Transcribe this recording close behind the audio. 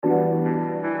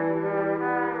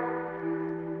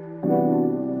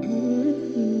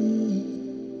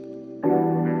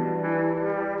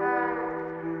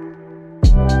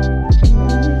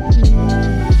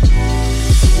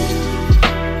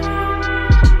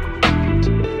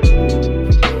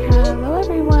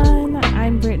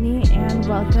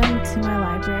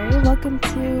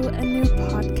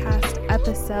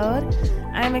episode.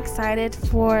 I'm excited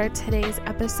for today's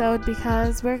episode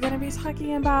because we're going to be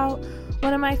talking about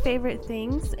one of my favorite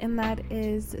things, and that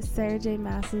is Sarah J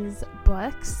Maas's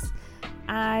books.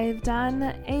 I've done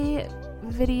a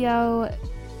video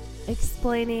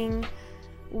explaining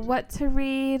what to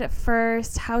read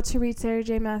first, how to read Sarah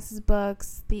J Maas's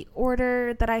books, the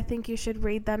order that I think you should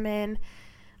read them in.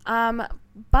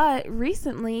 But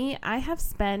recently I have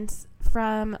spent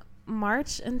from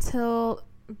March until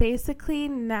basically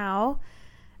now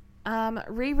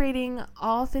rereading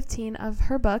all 15 of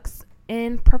her books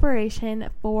in preparation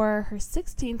for her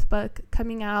 16th book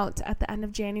coming out at the end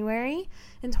of January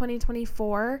in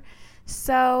 2024.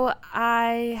 So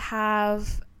I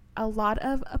have a lot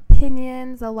of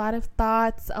opinions, a lot of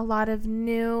thoughts, a lot of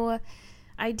new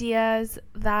ideas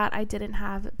that I didn't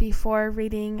have before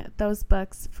reading those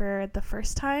books for the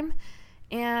first time.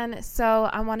 And so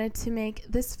I wanted to make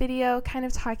this video kind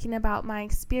of talking about my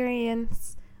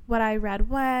experience, what I read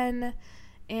when,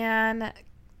 and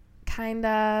kind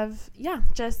of,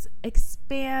 just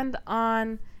expand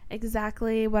on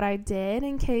exactly what I did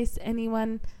in case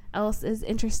anyone else is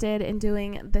interested in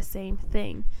doing the same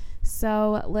thing.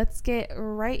 So let's get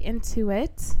right into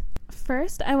it.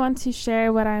 First, I want to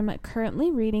share what I'm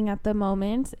currently reading at the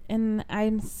moment, and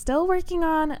I'm still working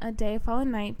on A Day, Fall,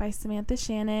 and Night by Samantha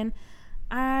Shannon.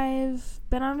 I've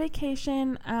been on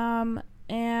vacation,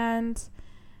 and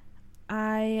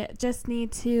I just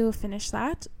need to finish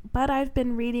that, but I've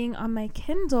been reading on my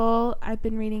Kindle. I've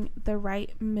been reading The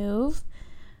Right Move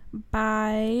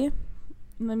by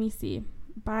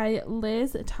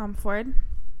Liz Tomford,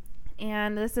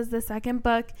 and this is the second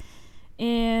book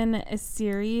in a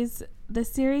series. The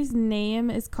series name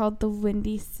is called the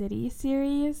Windy City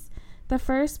series. The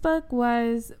first book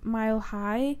was Mile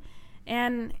High,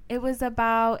 and it was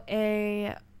about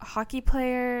a hockey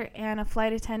player and a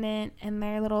flight attendant and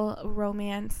their little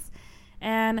romance.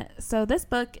 And so this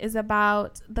book is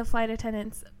about the flight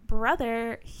attendant's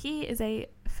brother. He is a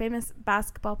famous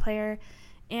basketball player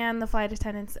and the flight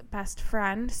attendant's best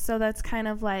friend. So that's kind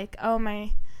of like,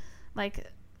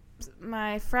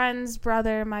 my friend's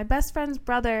brother, my best friend's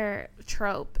brother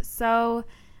trope. So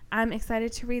I'm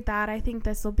excited to read that. I think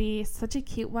this will be such a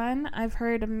cute one. I've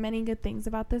heard many good things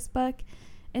about this book,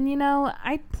 and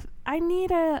I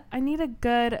need a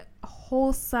good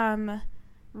wholesome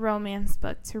romance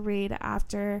book to read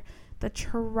after the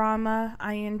trauma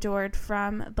I endured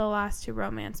from the last two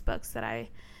romance books that I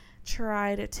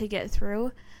tried to get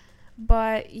through.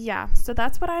 But yeah, so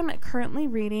that's what I'm currently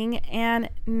reading, and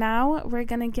now we're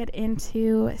gonna get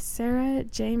into Sarah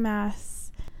J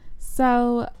Maas.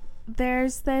 So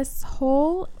there's this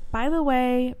whole, by the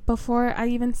way, before I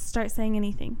even start saying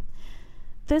anything,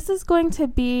 this is going to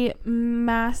be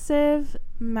massive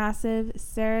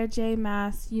Sarah J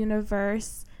Maas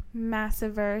universe,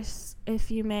 massiverse,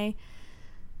 if you may,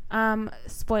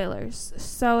 spoilers.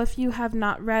 So if you have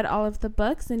not read all of the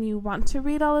books and you want to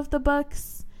read all of the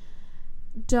books,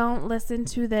 don't listen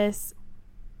to this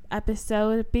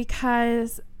episode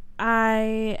because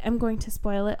I am going to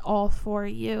spoil it all for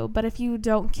you. But if you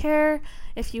don't care,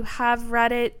 if you have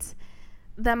read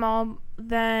them all,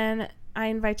 then I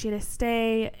invite you to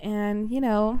stay and,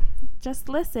 just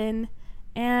listen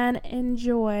and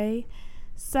enjoy.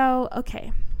 So,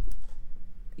 okay.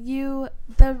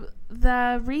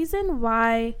 The reason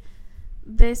why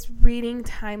this reading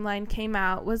timeline came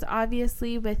out was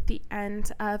obviously with the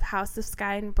end of House of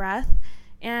Sky and Breath,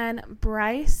 and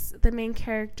Bryce, the main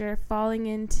character,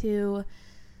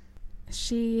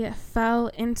 she fell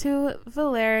into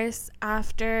Valeris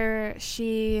after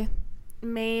she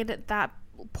made that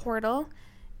portal,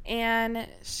 and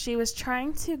she was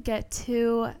trying to get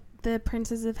to the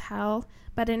Princes of Hell,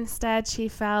 but instead she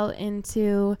fell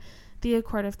into the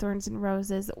Accord of Thorns and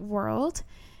Roses world,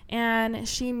 and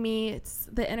she meets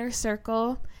the Inner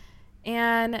Circle,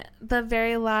 and the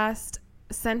very last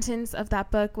sentence of that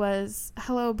book was,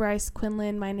 "Hello, Bryce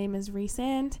Quinlan, my name is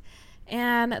Rhysand,"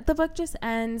 and the book just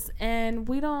ends, and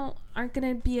we aren't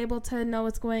going to be able to know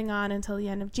what's going on until the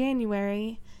end of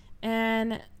January,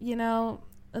 and,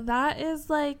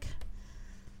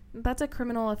 that's a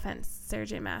criminal offense, Sarah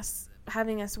J Maas,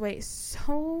 having us wait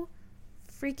so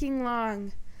freaking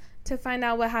long to find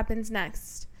out what happens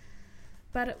next.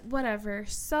 But whatever.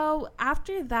 So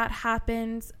after that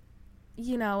happens,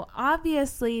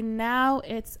 obviously now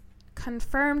it's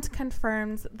confirmed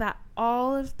that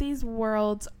all of these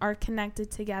worlds are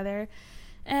connected together.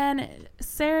 And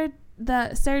Sarah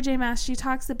J Maas, she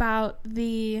talks about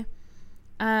the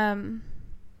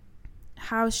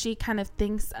how she kind of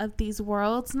thinks of these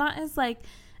worlds, not as like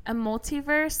a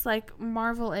multiverse like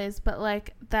Marvel is, but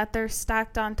like that they're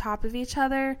stacked on top of each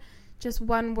other just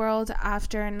one world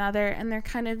after another, and they're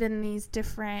kind of in these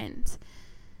different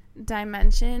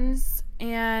dimensions.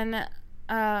 And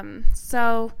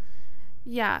so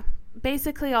yeah,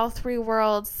 basically all three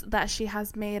worlds that she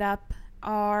has made up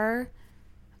are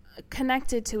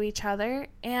connected to each other.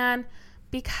 And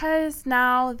because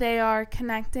now they are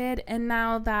connected, and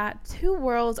now that two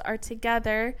worlds are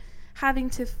together having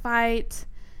to fight,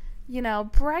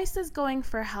 Bryce is going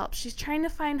for help. She's trying to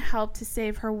find help to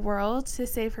save her world, to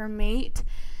save her mate,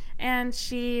 and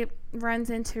she runs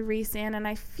into Rhysand. And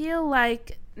I feel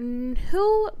like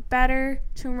who better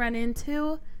to run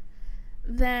into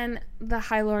than the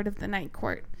High Lord of the Night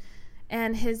Court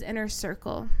and his inner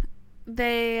circle.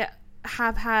 They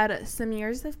have had some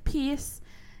years of peace.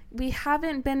 We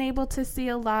haven't been able to see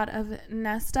a lot of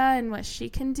Nesta and what she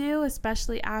can do,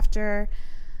 especially after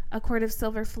A Court of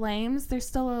Silver Flames. There's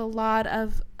still a lot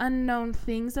of unknown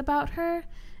things about her,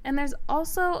 and there's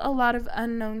also a lot of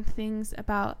unknown things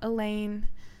about Elaine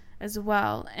as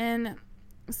well. And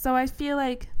so I feel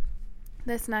like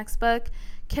this next book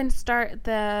can start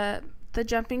the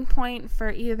jumping point for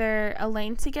either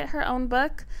Elaine to get her own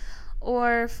book,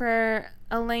 or for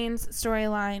Elaine's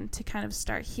storyline to kind of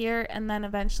start here and then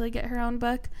eventually get her own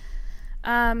book.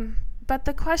 But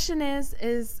the question is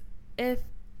if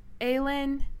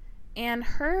Aelin and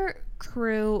her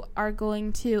crew are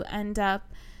going to end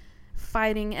up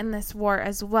fighting in this war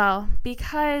as well,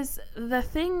 because the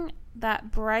thing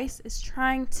that Bryce is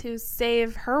trying to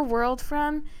save her world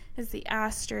from is the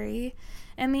Astery.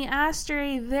 And the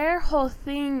Astery, their whole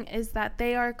thing is that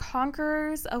they are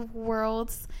conquerors of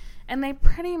worlds, and they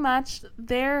pretty much,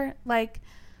 their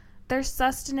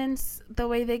sustenance, the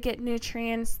way they get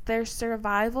nutrients, their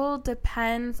survival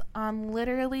depends on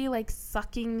literally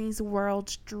sucking these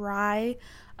worlds dry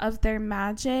of their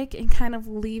magic and kind of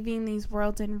leaving these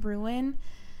worlds in ruin.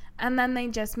 And then they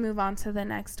just move on to the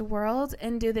next world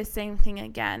and do the same thing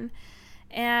again.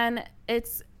 And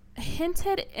it's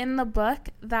hinted in the book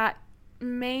that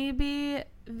maybe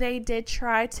they did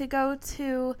try to go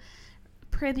to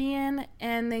Prydian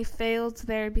and they failed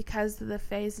there because of the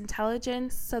Fae's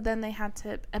intelligence. So then they had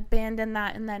to abandon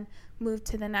that and then move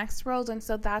to the next world. And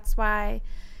so that's why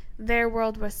their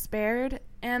world was spared.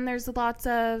 And there's lots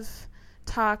of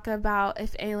talk about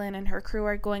if Aelin and her crew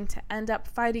are going to end up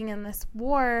fighting in this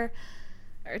war,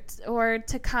 or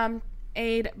to come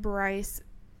aid Bryce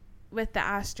with the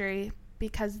Astery,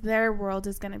 because their world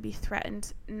is going to be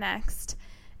threatened next.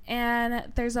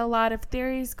 And there's a lot of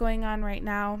theories going on right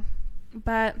now,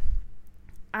 but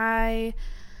I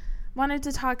wanted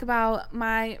to talk about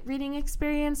my reading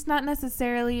experience, not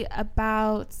necessarily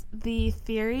about the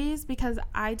theories, because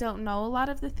I don't know a lot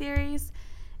of the theories.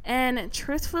 And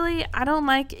truthfully, I don't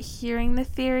like hearing the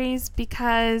theories,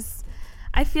 because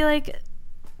I feel like,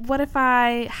 what if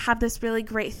I have this really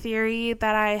great theory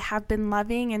that I have been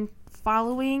loving and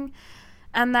following,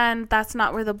 and then that's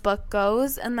not where the book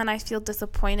goes, and then I feel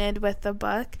disappointed with the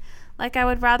book? I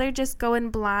would rather just go in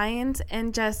blind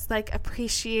and just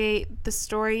appreciate the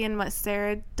story and what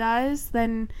Sarah does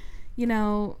than,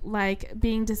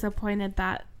 being disappointed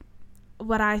that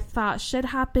what I thought should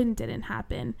happen didn't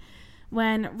happen.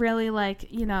 When really,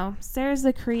 Sarah's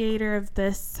the creator of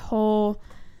this whole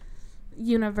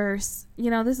universe.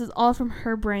 This is all from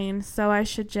her brain, so I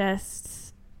should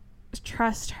just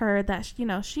trust her that,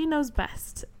 she knows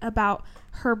best about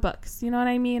her books. You know what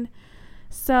I mean?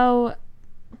 So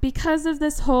because of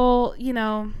this whole,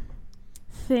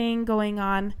 thing going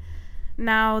on,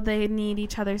 now they need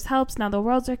each other's helps. Now the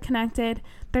worlds are connected.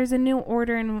 There's a new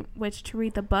order in which to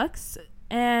read the books,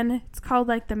 and it's called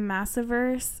the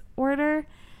Massiverse order.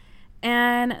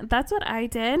 And that's what I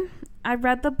did. I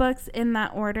read the books in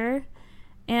that order,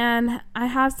 and I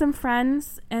have some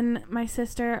friends and my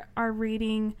sister are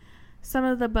reading some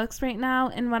of the books right now,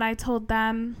 and what I told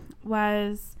them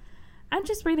was, I'm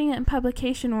just reading it in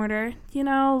publication order,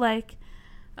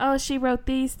 oh, she wrote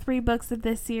these 3 books of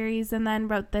this series and then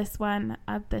wrote this one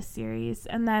of this series,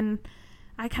 and then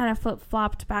I kind of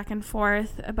flip-flopped back and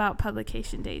forth about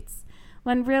publication dates.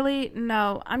 When really,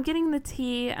 no, I'm getting the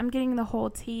tea. I'm getting the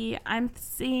whole tea. I'm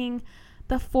seeing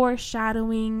the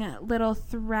foreshadowing, little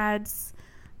threads,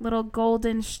 little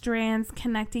golden strands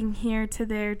connecting here to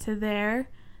there.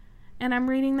 And I'm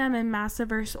reading them in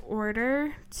Massiverse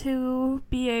order to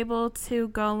be able to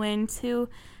go into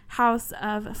House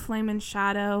of Flame and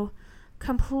Shadow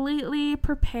completely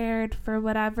prepared for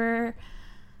whatever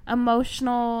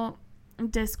emotional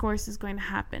discourse is going to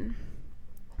happen.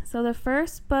 So the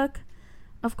first book,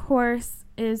 of course,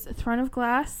 is Throne of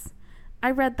Glass.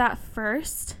 I read that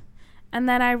first, and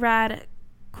then I read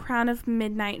Crown of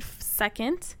Midnight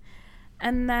second,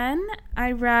 and then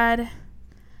I read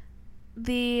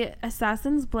The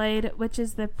Assassin's Blade, which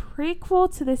is the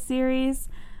prequel to the series,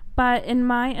 but in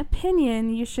my opinion,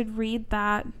 you should read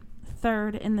that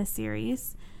third in the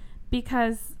series,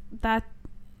 because that,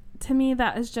 to me,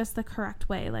 that is just the correct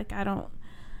way. Like, I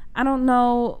don't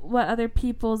know what other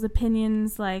people's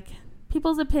opinions, they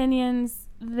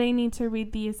need to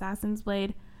read the Assassin's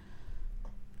Blade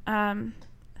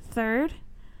third,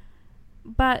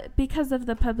 but because of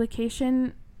the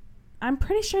publication, I'm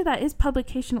pretty sure that is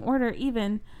publication order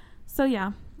even, so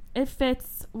yeah, it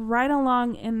fits right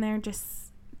along in there.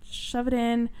 Just shove it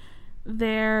in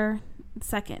there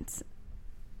second.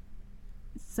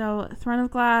 So Throne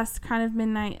of Glass, Crown of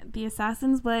Midnight, The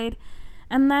Assassin's Blade,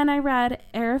 and then I read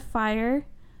Heir of Fire,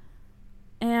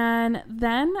 and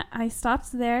then I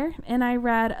stopped there and I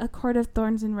read A Court of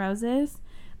Thorns and Roses.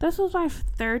 This was my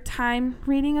third time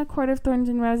reading A Court of Thorns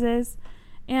and Roses,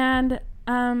 and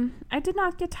I did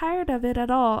not get tired of it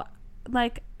at all.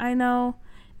 Like, I know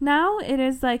now it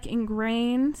is like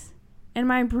ingrained in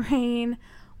my brain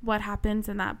what happens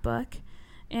in that book,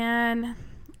 and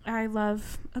I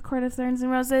love A Court of Thorns and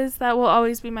Roses. That will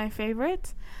always be my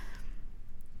favorite.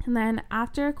 And then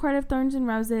after A Court of Thorns and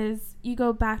Roses, you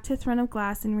go back to Throne of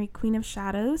Glass and read Queen of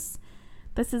Shadows.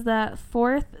 This is the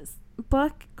fourth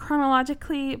book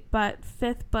chronologically, but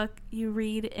fifth book you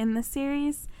read in the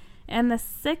series, and the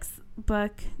sixth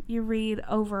book you read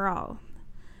overall.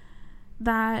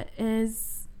 That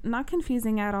is not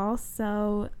confusing at all.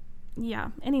 So yeah,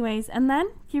 anyways, and then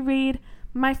you read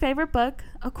my favorite book,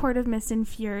 A Court of Mist and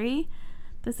Fury.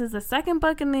 This is the second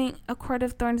book in the A Court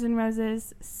of Thorns and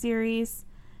Roses series,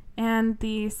 and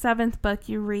the seventh book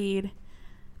you read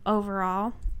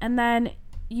overall. And then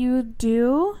you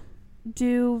do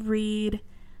read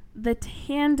the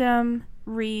tandem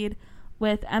read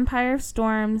with Empire of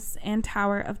Storms and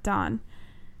Tower of Dawn.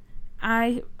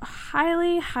 I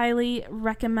highly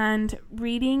recommend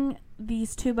reading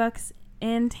these two books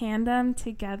in tandem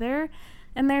together.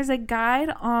 And there's a guide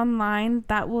online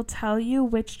that will tell you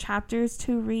which chapters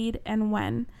to read and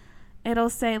when. It'll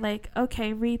say, like,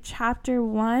 okay, read chapter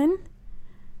 1,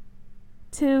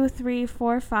 2, 3,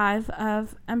 4, 5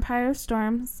 of Empire of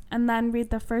Storms, and then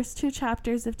read the first two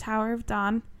chapters of Tower of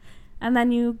Dawn, and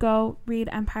then you go read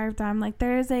Empire of Dawn. Like,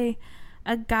 there is a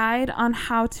guide on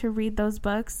how to read those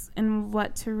books and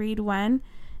what to read when.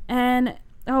 And,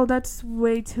 oh, that's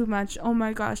way too much. Oh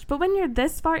my gosh. But when you're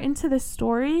this far into the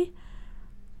story,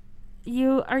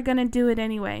 you are going to do it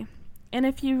anyway. And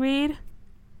if you read,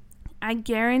 I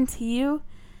guarantee you,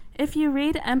 if you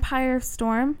read Empire of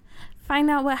Storm, find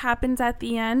out what happens at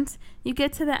the end. You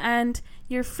get to the end,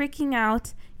 you're freaking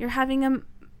out, you're having a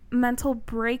mental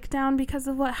breakdown because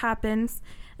of what happens,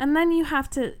 and then you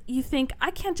think,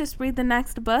 I can't just read the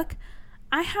next book.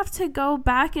 I have to go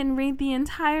back and read the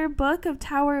entire book of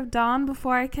Tower of Dawn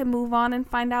before I can move on and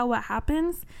find out what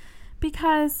happens,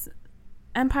 because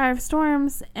Empire of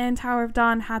Storms and Tower of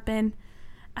Dawn happen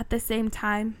at the same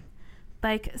time.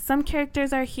 Like, some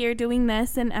characters are here doing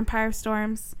this in Empire of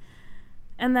Storms,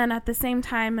 and then at the same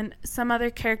time, and some other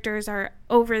characters are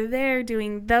over there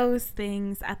doing those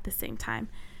things at the same time.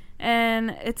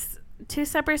 And it's two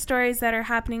separate stories that are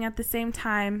happening at the same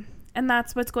time, and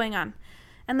that's what's going on.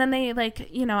 And then they,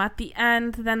 at the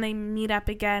end, then they meet up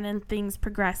again and things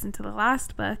progress into the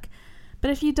last book.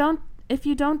 But if you don't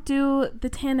do the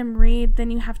tandem read, then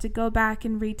you have to go back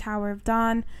and read Tower of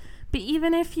Dawn. But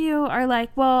even if you are like,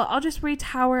 well, I'll just read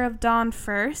Tower of Dawn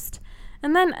first,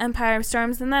 and then Empire of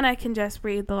Storms, and then I can just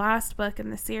read the last book in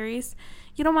the series,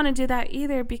 you don't want to do that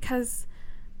either, because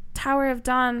Tower of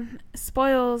Dawn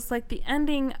spoils, like, the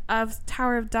ending of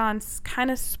Tower of Dawn kind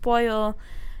of spoil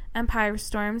Empire of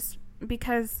Storms,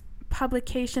 because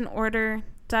publication order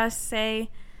does say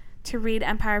to read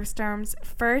Empire of Storms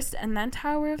first and then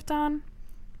Tower of Dawn.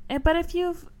 But if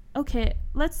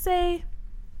let's say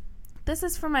this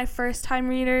is for my first time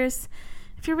readers.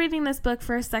 If you're reading this book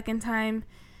for a second time,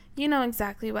 you know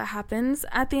exactly what happens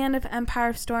at the end of Empire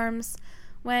of Storms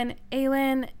when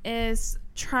Aelin is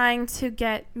trying to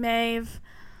get Maeve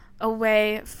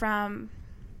away from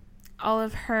all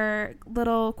of her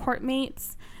little court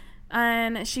mates,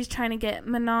 and she's trying to get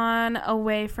Manon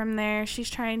away from there. She's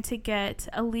trying to get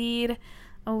Alide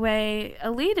away.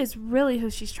 Alide is really who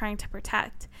she's trying to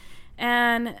protect.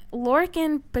 And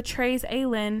Lorcan betrays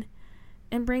Aelin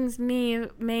and brings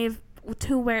Maeve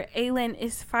to where Aelin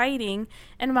is fighting.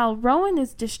 And while Rowan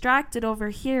is distracted over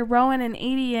here, Rowan and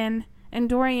Adian and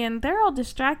Dorian, they're all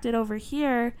distracted over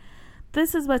here.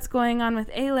 This is what's going on with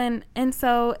Aelin. And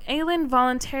so Aelin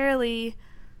voluntarily,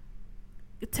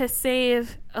 to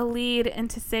save Alide and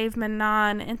to save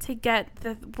Manon and to get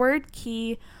the word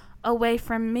key away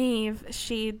from Maeve,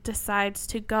 she decides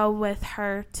to go with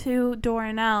her to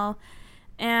Doranel,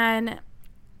 and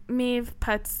Maeve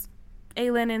puts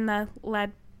Aelin in the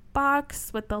lead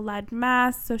box with the lead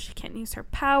mask so she can't use her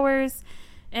powers,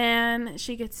 and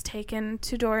she gets taken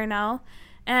to Doranel.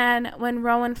 And when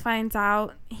Rowan finds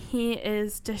out, he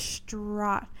is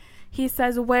distraught. He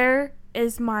says, "Where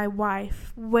is my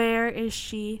wife? Where is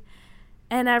she?"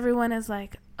 And everyone is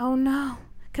like, "Oh no,"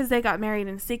 because they got married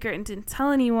in secret and didn't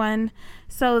tell anyone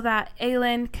so that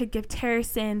Aelin could give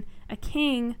Terrasen a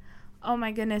king. Oh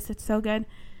my goodness, it's so good.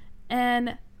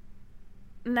 And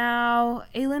now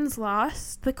Aelin's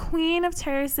lost. The Queen of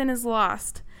Terrasen is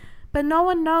lost. But no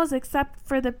one knows except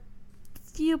for the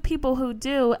few people who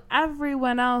do.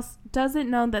 Everyone else doesn't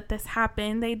know that this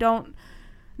happened. They don't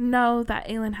know that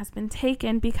Aelin has been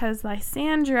taken because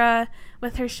Lysandra,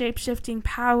 with her shape-shifting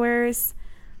powers,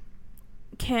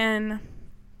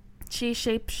 she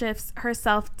shape-shifts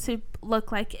herself to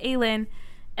look like Aelin,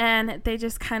 and they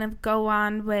just kind of go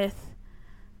on with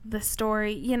the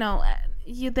story.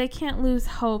 They can't lose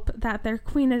hope that their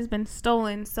queen has been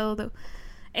stolen, so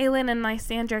Aelin and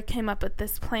Lysandra came up with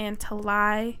this plan to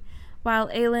lie. While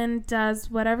Aelin does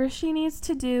whatever she needs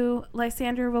to do,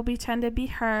 Lysandra will pretend to be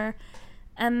her,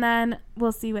 and then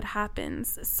we'll see what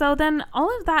happens. So then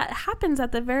all of that happens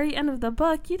at the very end of the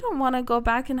book. You don't want to go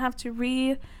back and have to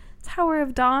read Tower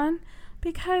of Dawn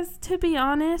because, to be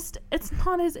honest, it's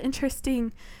not as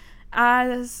interesting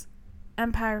as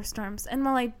Empire of Storms. And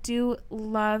while I do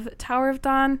love Tower of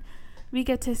Dawn, we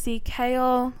get to see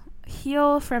Chaol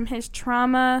heal from his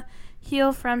trauma,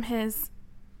 heal from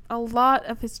a lot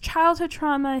of his childhood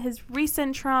trauma, his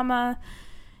recent trauma.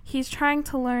 He's trying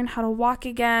to learn how to walk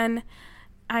again.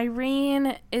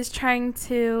 Irene is trying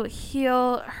to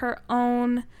heal her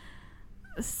own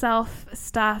self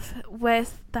stuff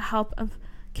with the help of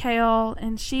Chaol,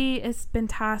 and she has been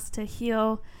tasked to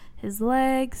heal his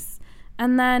legs.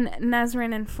 And then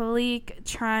Nezrin and Philique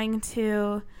trying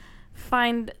to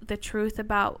find the truth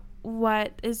about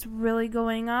what is really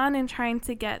going on and trying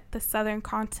to get the southern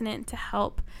continent to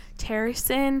help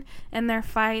Terrasen in their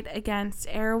fight against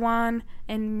Erewhon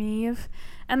and Maeve.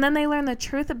 And then they learn the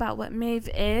truth about what Maeve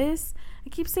is. I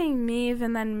keep saying Maeve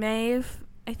and then Maeve.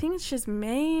 I think it's just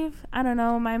Maeve. I don't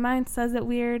know. My mind says it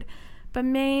weird. But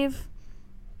Maeve,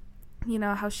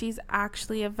 how she's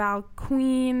actually a vowed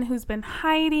queen who's been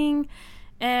hiding.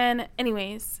 And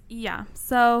anyways, yeah.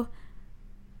 So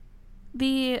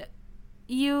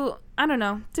I don't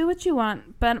know, do what you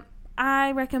want, but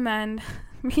I recommend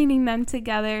reading them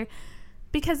together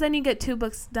because then you get 2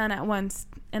 books done at once,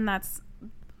 and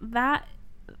that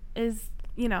is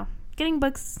getting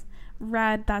books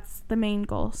read. That's the main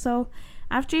goal. So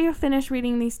after you finish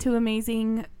reading these 2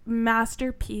 amazing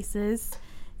masterpieces,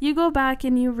 you go back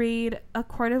and you read A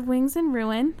Court of Wings and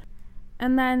Ruin,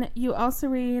 and then you also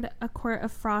read A Court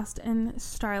of Frost and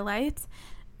Starlight.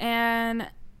 And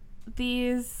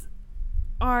these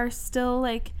are still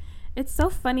it's so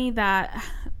funny that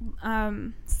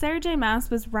Sarah J Maas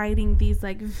was writing these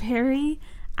very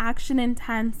action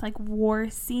intense war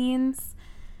scenes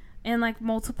in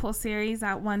multiple series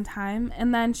at one time,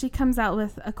 and then she comes out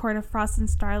with A Court of Frost and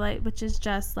Starlight, which is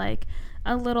just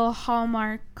a little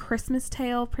Hallmark Christmas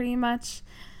tale pretty much.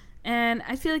 And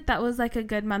I feel that was a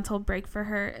good mental break for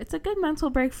her. It's a good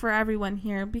mental break for everyone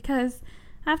here, because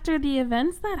after the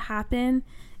events that happen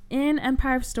in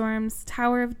Empire of Storms,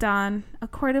 Tower of Dawn, A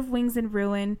Court of Wings and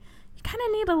Ruin, you kind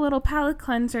of need a little palate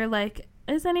cleanser.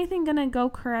 Is anything going to go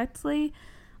correctly?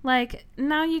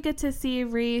 Now you get to see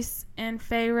Rhys and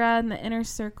Feyre and the Inner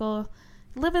Circle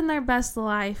living their best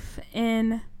life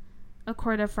in A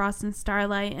Court of Frost and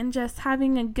Starlight and just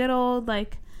having a good old,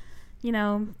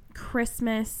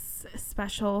 Christmas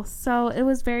special. So it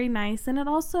was very nice, and it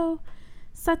also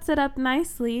sets it up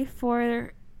nicely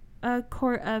for A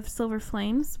Court of Silver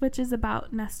Flames, which is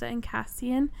about Nesta and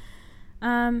Cassian.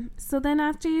 So then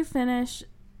after you finish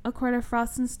A Court of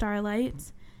Frost and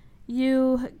Starlight,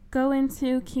 you go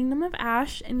into Kingdom of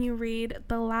Ash and you read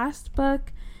the last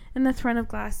book in the Throne of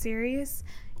Glass series.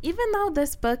 Even though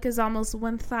this book is almost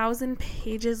 1,000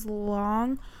 pages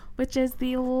long, which is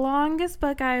the longest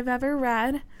book I've ever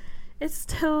read, it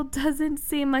still doesn't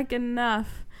seem like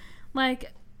enough.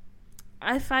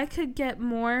 If I could get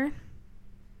more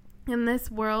in this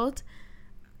world,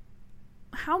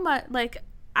 how much,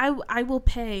 I will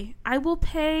pay. I will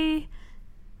pay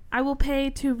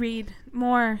to read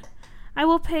more. I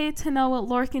will pay to know what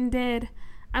Lorcan did.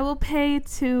 I will pay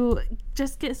to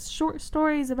just get short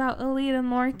stories about Elite and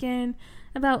Lorcan,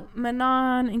 about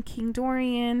Manon and King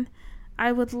Dorian.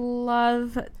 I would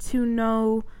love to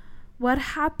know what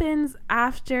happens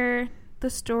after the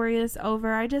story is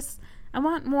over. I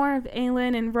want more of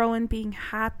Aelin and Rowan being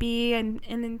happy and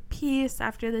in peace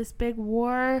after this big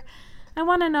war. I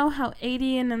want to know how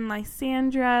Aedion and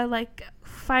Lysandra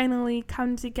finally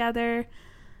come together.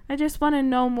 I just want to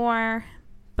know more.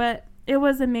 But it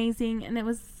was amazing, and it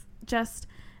was just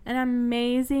an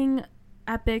amazing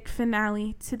epic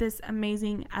finale to this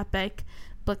amazing epic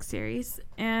book series.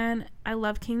 And I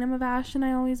love Kingdom of Ash, and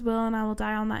I always will, and I will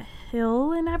die on that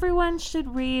hill, and everyone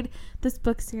should read this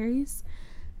book series.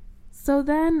 So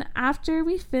then after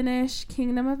we finish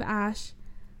Kingdom of Ash,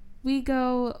 we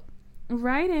go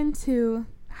right into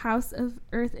House of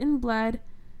Earth and Blood,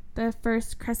 the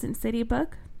first Crescent City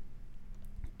book.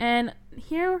 And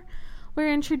here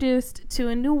we're introduced to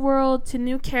a new world, to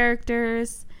new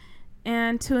characters,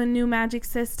 and to a new magic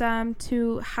system,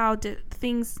 to how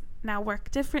things now work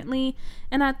differently.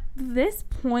 And at this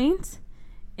point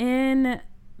in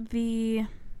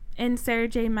Sarah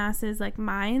J Maas's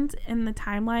mind in the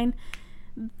timeline,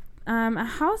 A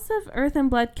House of Earth and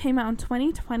Blood came out in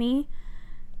 2020.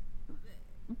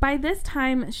 By this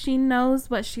time, she knows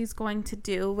what she's going to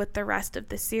do with the rest of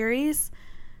the series.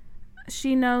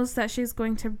 She knows that she's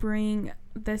going to bring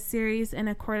the series and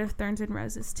A Court of Thorns and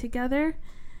Roses together.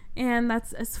 And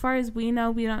that's as far as we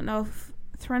know. We don't know if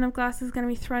Throne of Glass is going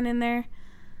to be thrown in there.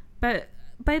 But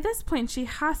by this point, she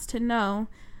has to know.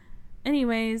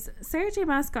 Anyways, Sarah J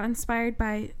Maas got inspired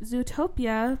by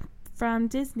Zootopia from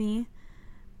Disney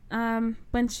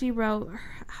when she wrote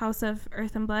House of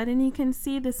Earth and Blood. And you can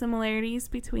see the similarities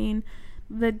between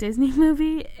the Disney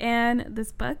movie and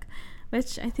this book,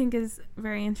 which I think is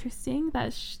very interesting.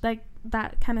 That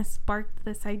that kind of sparked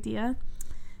this idea.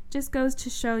 Just goes to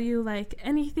show you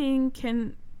anything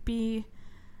can be,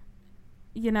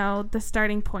 the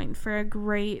starting point for a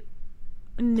great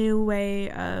new way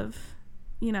of,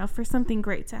 for something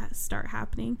great to start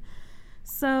happening.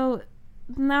 So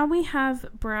now we have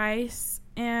Bryce,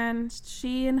 and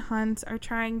she and Hunt are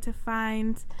trying to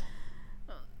find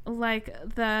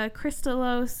the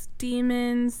Crystallos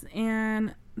demons,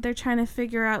 and they're trying to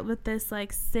figure out what this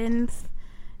synth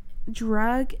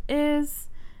drug is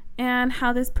and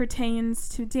how this pertains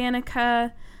to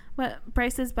Danica, what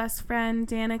Bryce's best friend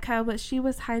Danica, what she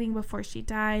was hiding before she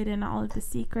died, and all of the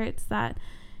secrets that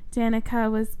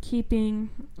Danica was keeping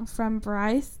from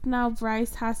Bryce. Now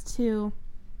Bryce has to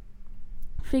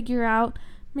figure out,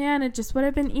 man, it just would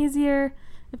have been easier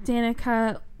if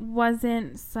Danica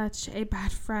wasn't such a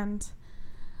bad friend.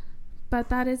 But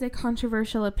that is a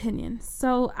controversial opinion.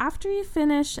 So after you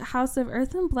finish House of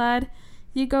Earth and Blood,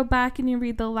 you go back and you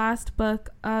read the last book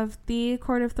of the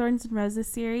Court of Thorns and Roses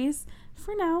series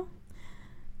for now.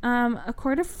 A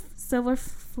Court of Silver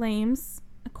Flames.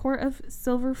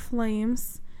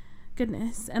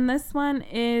 Goodness. And this one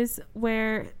is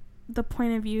where the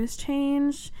point of views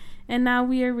change. And now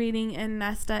we are reading in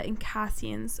Nesta and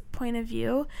Cassian's point of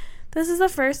view. This is the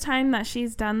first time that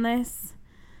she's done this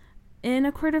in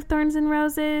A Court of Thorns and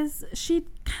Roses. She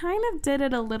kind of did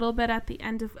it a little bit at the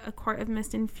end of A Court of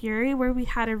Mist and Fury, where we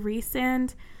had a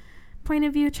Rhysand point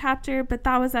of view chapter, but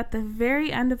that was at the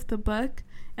very end of the book,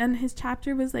 and his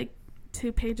chapter was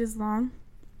 2 pages long.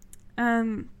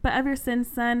 But ever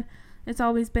since then, it's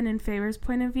always been in Favor's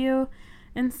point of view,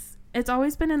 and it's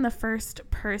always been in the first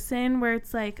person, where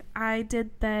it's I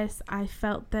did this, I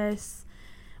felt this,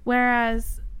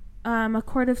 whereas A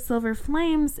Court of Silver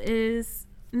Flames is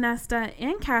Nesta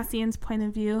and Cassian's point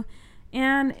of view,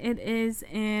 and it is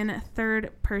in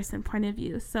third person point of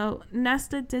view. So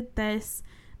Nesta did this,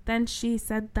 then she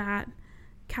said that,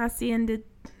 Cassian did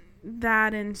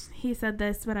that, and he said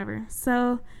this, whatever.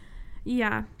 So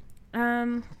yeah,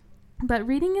 but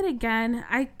reading it again,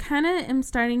 I kind of am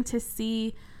starting to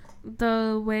see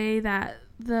the way that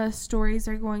the stories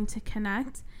are going to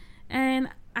connect, and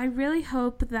I really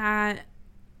hope that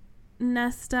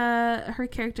Nesta, her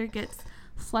character, gets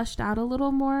fleshed out a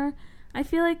little more. I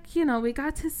feel we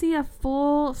got to see a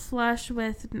full flush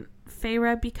with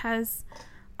Feyre, because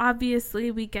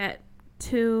obviously we get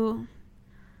 2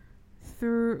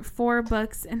 through 4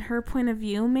 books in her point of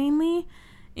view mainly,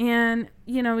 and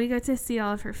we get to see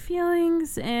all of her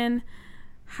feelings and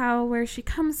where she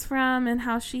comes from and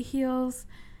how she heals.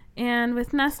 And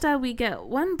with Nesta, we get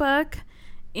 1 book,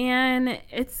 and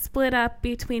it's split up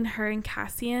between her and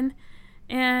Cassian,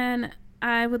 and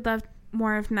I would love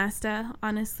more of Nesta,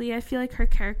 honestly. I feel her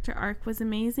character arc was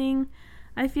amazing.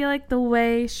 I feel the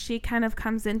way she kind of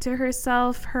comes into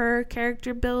herself, her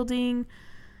character building,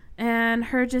 and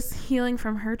her just healing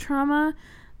from her trauma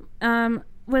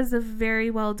was very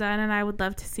well done, and I would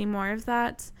love to see more of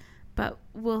that, but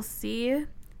we'll see.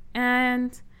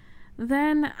 And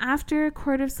then after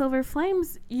Court of Silver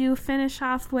Flames, you finish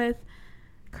off with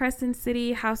Crescent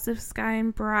City, House of Sky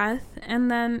and Breath,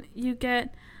 and then you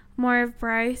get more of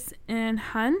Bryce and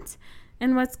Hunt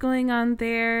and what's going on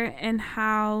there, and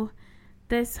how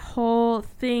this whole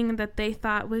thing that they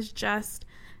thought was just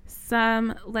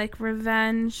some like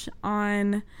revenge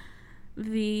on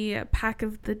the pack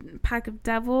of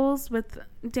devils with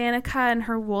Danica and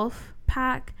her wolf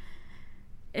pack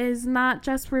is not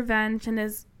just revenge, and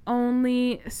is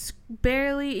only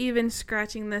barely even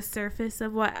scratching the surface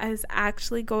of what is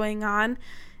actually going on.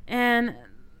 And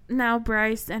now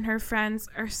Bryce and her friends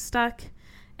are stuck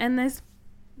in this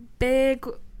big,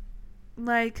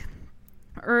 like,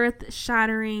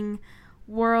 earth-shattering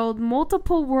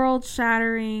multiple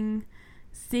world-shattering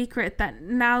secret that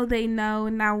now they know,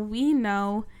 now we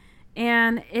know,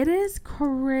 and it is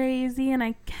crazy, and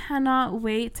I cannot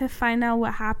wait to find out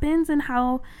what happens and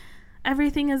how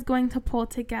everything is going to pull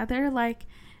together. Like,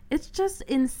 it's just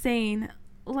insane.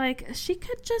 Like, she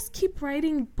could just keep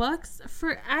writing books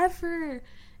forever,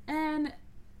 and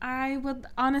I would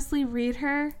honestly read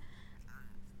her.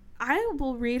 I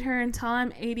will read her until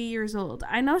I'm 80 years old.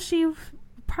 I know she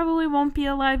probably won't be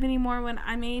alive anymore when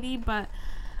I'm 80, but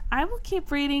I will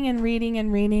keep reading and reading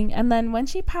and reading, and then when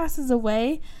she passes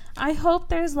away, I hope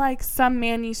there's like some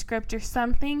manuscript or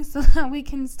something so that we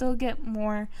can still get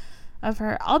more of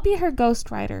her. I'll be her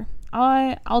ghostwriter.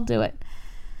 I'll do it.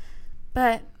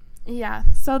 But yeah,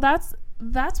 so that's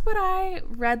what I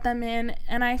read them in,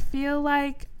 and I feel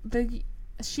like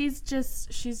she's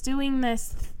doing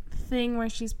this thing where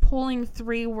she's pulling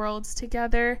 3 worlds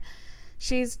together.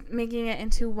 She's making it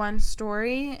into one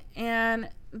story, and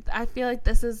I feel like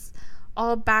this is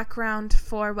all background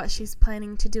for what she's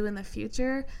planning to do in the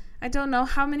future. I don't know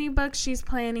how many books she's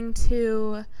planning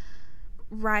to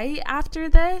write after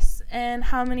this and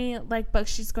how many like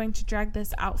books she's going to drag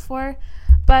this out for,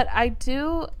 but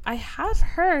I have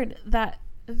heard that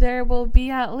there will be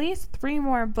at least 3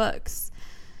 more books,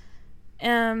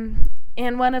 and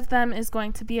one of them is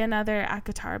going to be another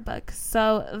ACOTAR book,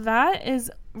 so that is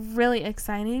really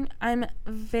exciting. I'm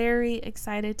very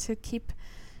excited to keep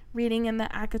reading in the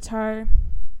ACOTAR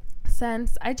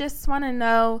sense. I just want to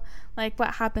know like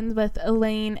what happens with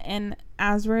Elaine and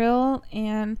Azriel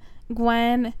and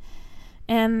Gwen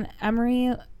and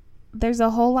Emery. There's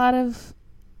a whole lot of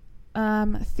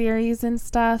theories and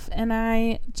stuff, and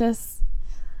I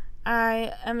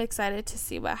am excited to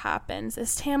see what happens.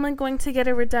 Is Tamlin going to get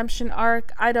a redemption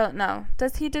arc? I don't know.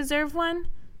 Does he deserve one?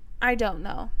 I don't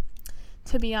know,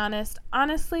 to be honest.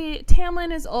 Honestly,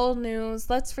 Tamlin is old news.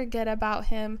 Let's forget about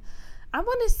him. I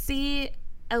want to see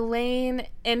Elaine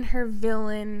in her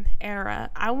villain era.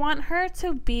 I want her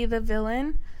to be the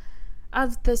villain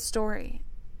of the story.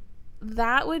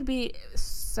 That would be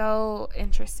so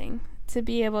interesting to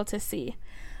be able to see.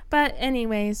 But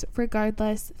anyways,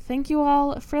 regardless, thank you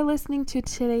all for listening to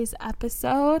today's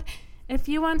episode. If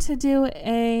you want to do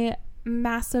a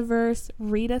Massiverse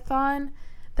readathon,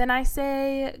 then I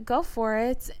say go for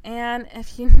it. And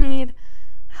if you need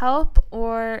help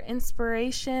or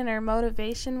inspiration or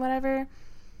motivation, whatever,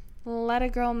 let a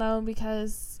girl know,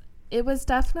 because it was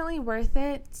definitely worth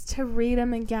it to read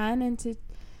them again and to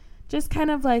just kind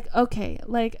of like, okay,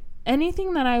 like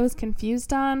anything that I was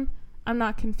confused on, I'm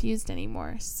not confused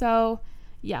anymore. So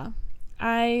yeah,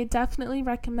 I definitely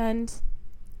recommend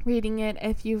reading it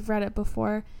if you've read it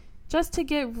before, just to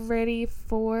get ready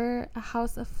for A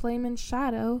House of Flame and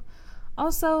Shadow.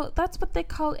 Also, that's what they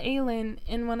call Aelin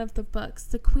in one of the books,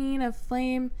 the Queen of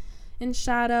Flame and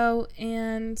Shadow,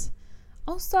 and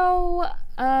also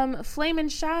Flame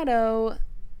and Shadow,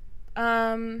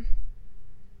 Nesta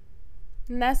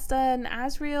and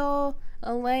Azriel,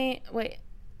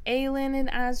 Aelin and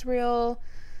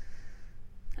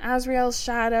Azriel's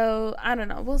Shadow. I don't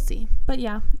know, we'll see. But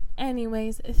yeah,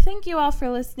 anyways, thank you all for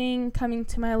listening, coming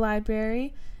to my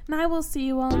library, and I will see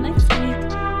you all next week.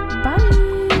 Bye.